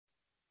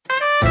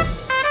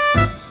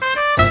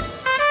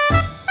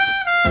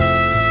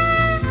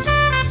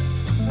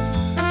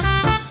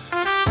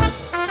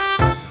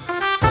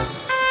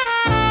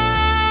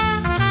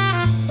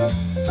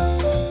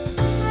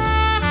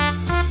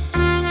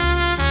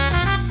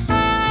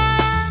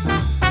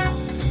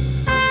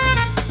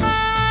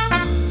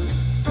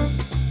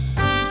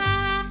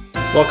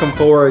welcome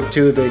forward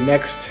to the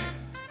next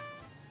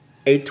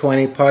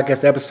 820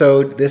 podcast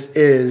episode. This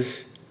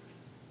is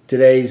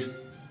today's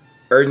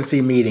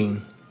urgency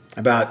meeting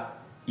about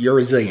your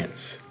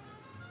resilience.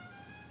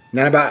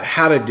 Not about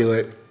how to do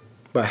it,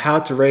 but how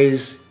to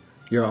raise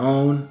your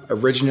own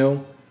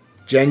original,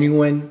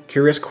 genuine,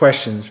 curious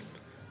questions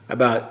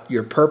about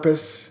your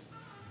purpose,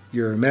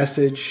 your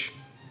message,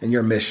 and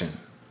your mission.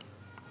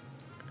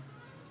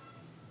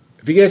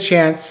 If you get a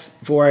chance,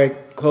 before I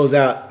close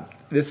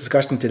out this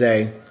discussion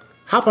today,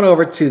 hop on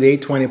over to the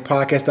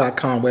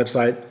 820podcast.com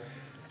website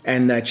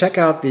and check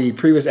out the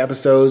previous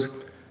episodes.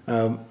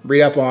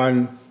 Read up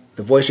on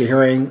the voice you're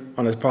hearing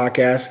on this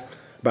podcast,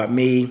 about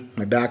me,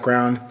 my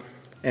background,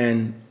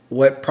 and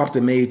what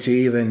prompted me to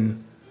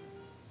even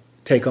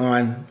take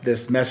on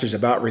this message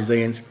about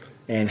resilience,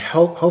 and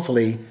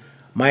hopefully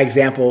my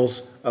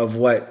examples of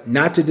what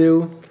not to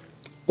do,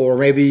 or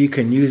maybe you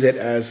can use it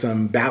as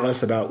some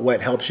ballast about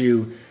what helps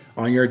you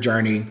on your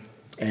journey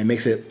and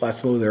makes it a lot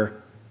smoother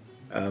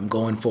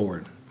going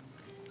forward.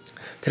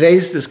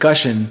 Today's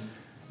discussion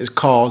is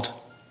called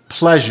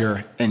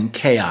Pleasure and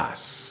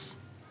Chaos.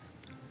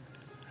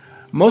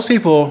 Most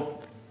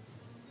people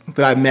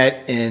that I've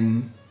met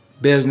in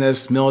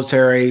business,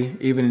 military,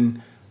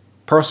 even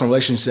personal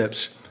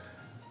relationships,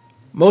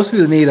 most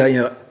people need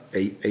a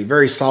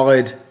very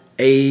solid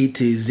A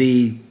to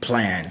Z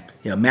plan,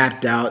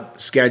 mapped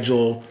out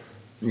schedule,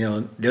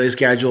 daily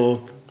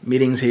schedule,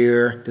 meetings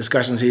here,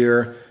 discussions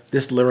here,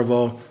 this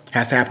deliverable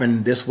has to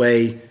happen this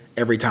way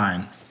every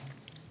time.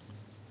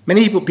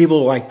 Many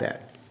people like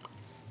that.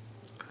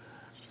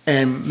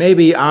 And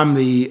maybe I'm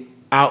the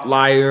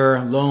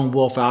outlier, lone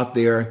wolf out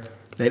there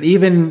that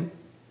even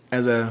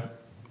as a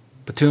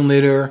platoon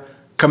leader,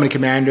 company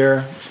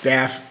commander,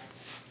 staff,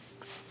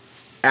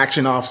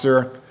 action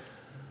officer,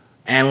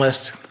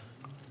 analyst,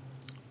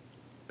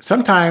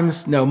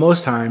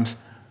 most times,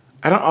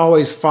 I don't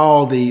always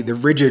follow the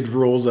rigid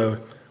rules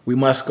of we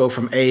must go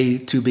from A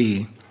to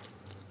B.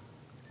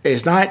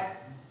 It's not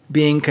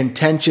being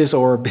contentious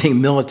or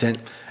being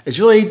militant. It's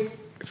really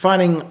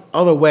finding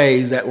other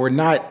ways that were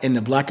not in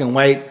the black and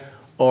white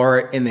or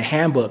in the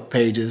handbook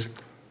pages.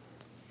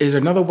 Is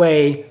there another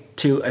way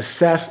to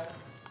assess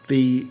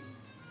the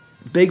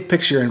big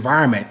picture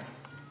environment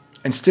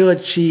and still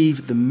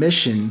achieve the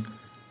mission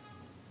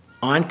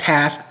on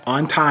task,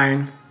 on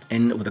time,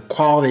 and with the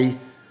quality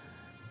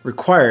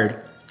required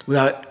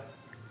without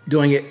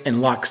doing it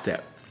in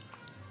lockstep?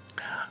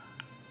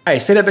 I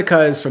say that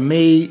because for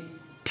me,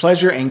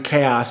 pleasure and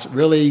chaos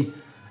really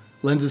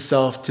lends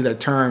itself to the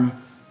term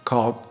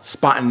called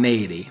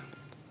spontaneity.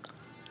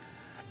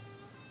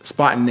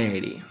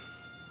 Spontaneity.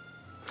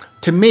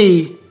 To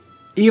me,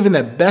 even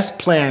the best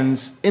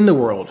plans in the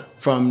world,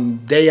 from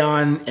day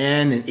on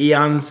end and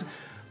eons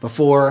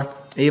before,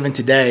 even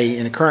today,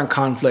 in the current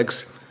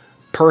conflicts,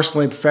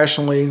 personally,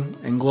 professionally,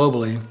 and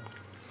globally,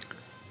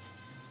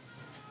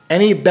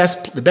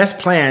 the best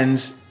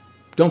plans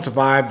don't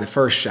survive the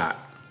first shot.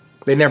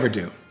 They never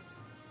do.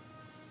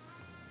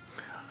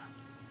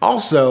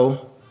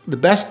 Also, the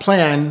best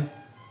plan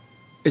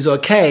is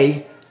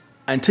okay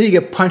until you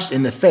get punched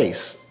in the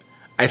face.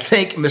 I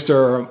think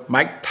Mr.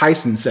 Mike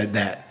Tyson said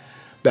that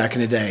back in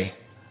the day.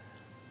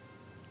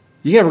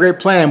 You can have a great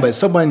plan, but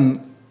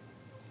someone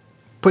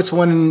puts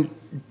one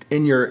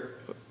in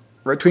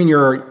between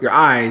your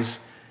eyes,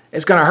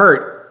 it's going to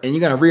hurt, and you're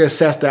going to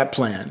reassess that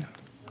plan.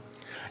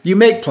 You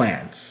make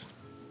plans.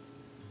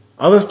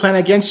 Others plan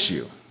against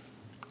you.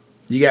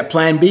 You got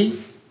plan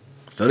B,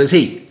 so does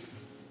he.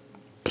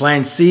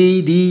 Plan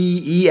C,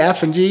 D, E,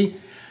 F, and G,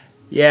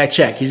 yeah,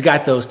 check. He's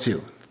got those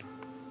too.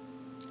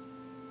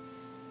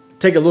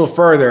 Take it a little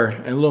further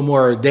and a little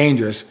more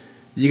dangerous.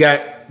 You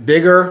got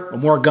bigger or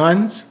more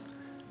guns?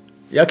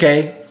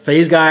 Okay, so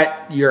he's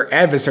got your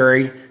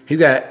adversary, he's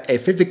got a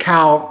 50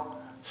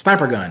 cal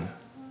sniper gun.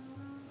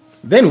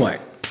 Then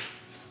what?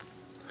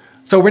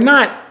 So we're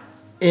not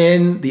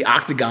in the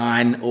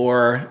octagon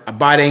or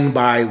abiding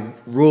by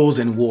rules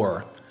in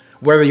war.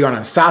 Whether you're on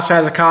the south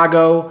side of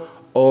Chicago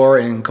or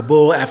in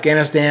Kabul,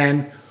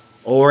 Afghanistan,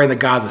 or in the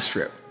Gaza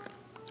Strip,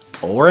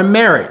 or in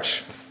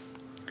marriage.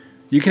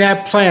 You can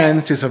have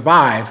plans to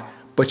survive,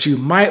 but you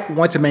might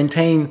want to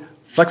maintain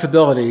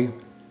flexibility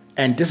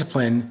and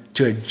discipline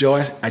to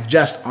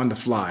adjust on the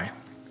fly.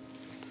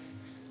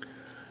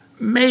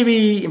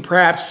 Maybe and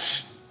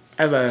perhaps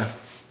as a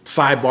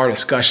sidebar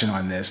discussion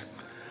on this,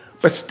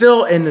 but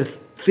still in the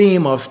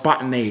theme of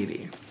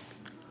spontaneity.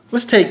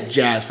 Let's take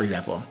jazz, for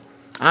example.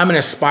 I'm an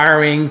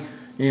aspiring,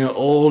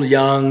 old,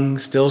 young,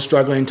 still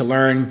struggling to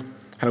learn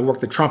how to work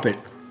the trumpet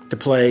to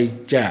play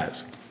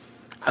jazz.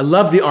 I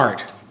love the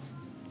art,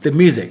 the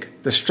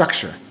music, the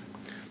structure,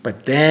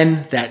 but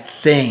then that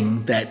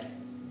thing that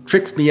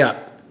tricks me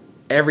up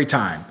every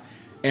time,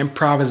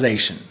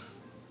 improvisation.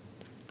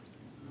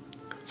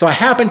 So I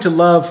happen to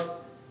love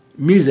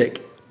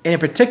music, and in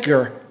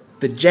particular,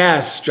 the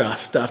jazz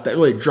stuff that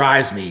really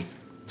drives me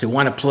to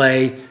want to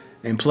play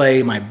and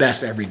play my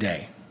best every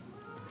day.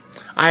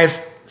 I have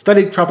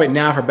studied trumpet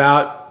now for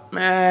about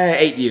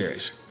 8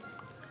 years,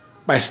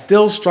 but I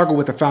still struggle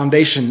with the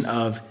foundation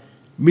of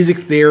music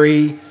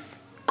theory,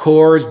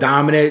 chords,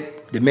 dominant,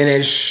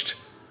 diminished,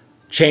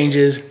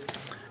 changes,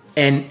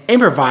 and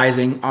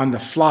improvising on the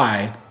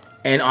fly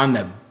and on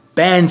the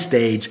band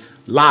stage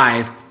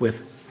live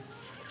with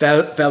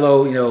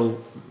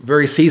fellow,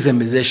 very seasoned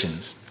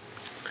musicians.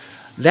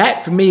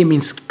 That for me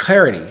means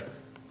clarity,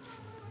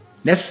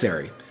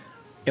 necessary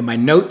in my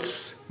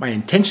notes, my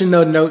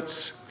intentional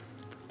notes,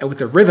 and with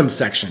the rhythm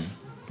section,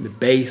 the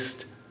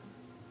bass,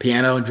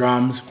 piano, and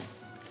drums,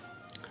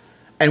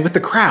 and with the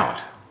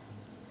crowd,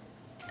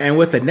 and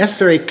with the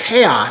necessary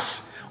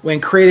chaos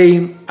when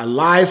creating a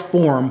live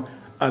form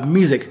of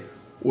music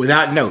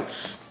without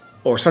notes,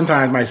 or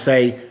sometimes I might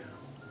say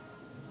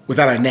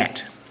without a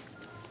net.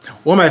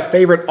 One of my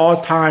favorite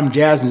all-time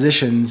jazz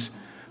musicians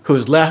who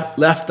has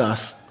left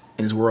us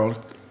in this world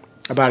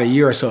about a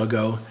year or so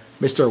ago,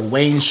 Mr.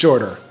 Wayne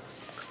Shorter.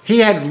 He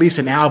had released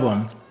an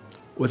album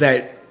with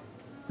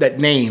that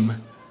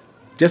name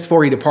just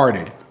before he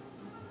departed.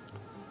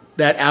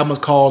 That album was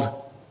called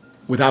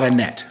Without a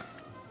Net.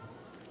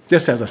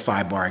 Just as a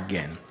sidebar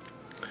again.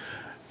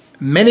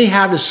 Many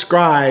have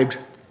described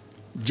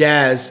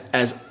jazz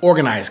as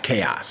organized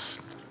chaos,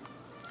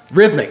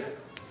 rhythmic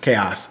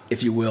chaos,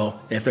 if you will,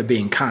 if they're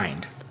being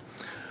kind.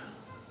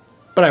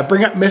 But I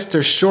bring up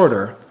Mr.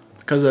 Shorter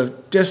because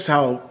of just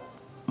how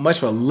much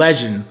of a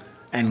legend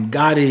and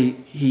God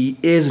he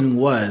is and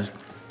was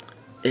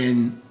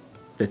in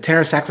the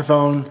tenor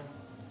saxophone,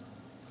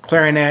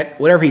 clarinet,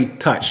 whatever he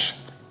touched,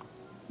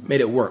 made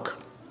it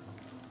work.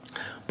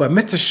 But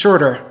Mr.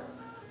 Shorter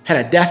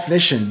had a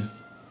definition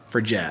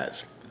for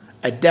jazz,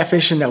 a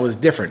definition that was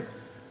different.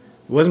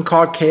 It wasn't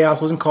called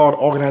chaos, wasn't called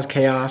organized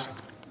chaos.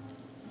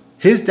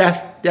 His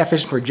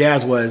definition for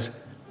jazz was,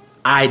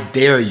 I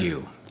dare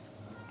you.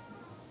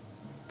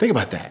 Think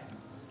about that.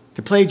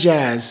 To play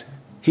jazz,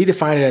 he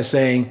defined it as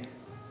saying,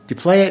 to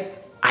play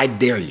it, I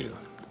dare you.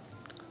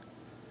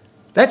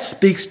 That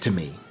speaks to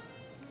me.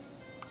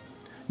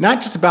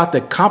 Not just about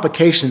the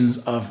complications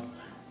of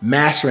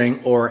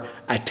mastering or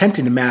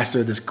attempting to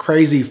master this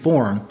crazy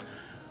form,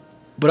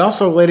 but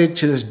also related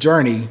to this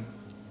journey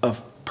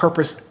of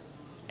purpose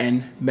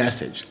and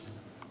message.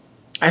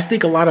 I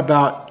speak a lot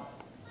about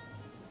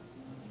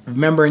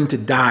remembering to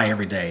die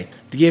every day,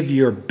 to give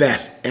your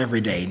best every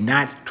day,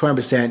 not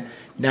 20%,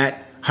 not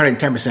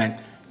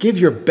 110%. Give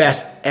your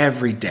best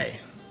every day.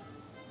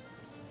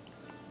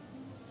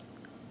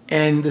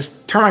 And this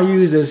term I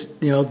use is,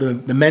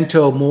 the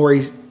memento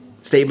mori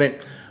statement,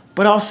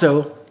 but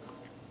also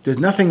there's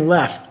nothing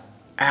left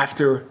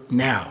after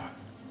now.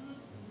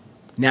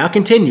 Now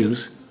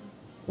continues.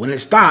 When it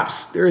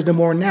stops, there is no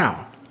more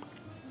now.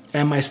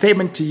 And my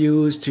statement to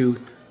you is to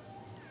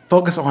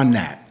focus on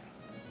that.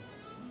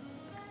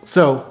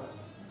 So,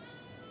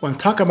 when I'm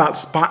talking about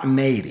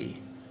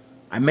spontaneity,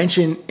 I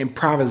mentioned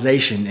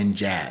improvisation in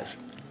jazz.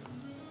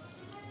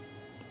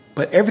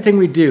 But everything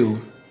we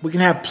do, we can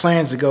have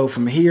plans to go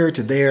from here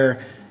to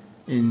there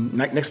in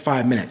next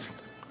 5 minutes.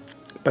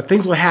 But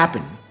things will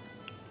happen.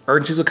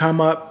 Urgencies will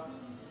come up,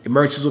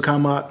 emergencies will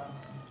come up,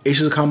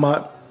 issues will come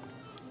up,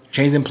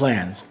 changes in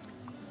plans.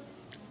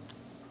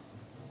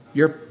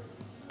 Your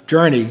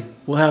journey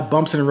will have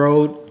bumps in the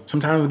road.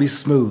 Sometimes it'll be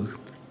smooth.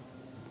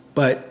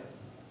 But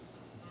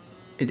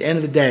at the end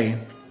of the day,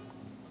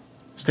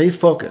 stay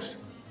focused,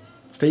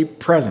 stay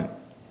present,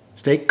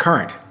 stay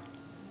current,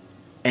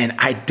 and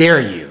I dare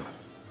you.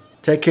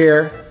 Take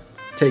care,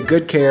 take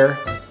good care.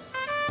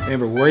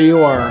 Remember, where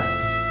you are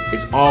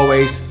is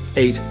always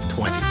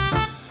 820.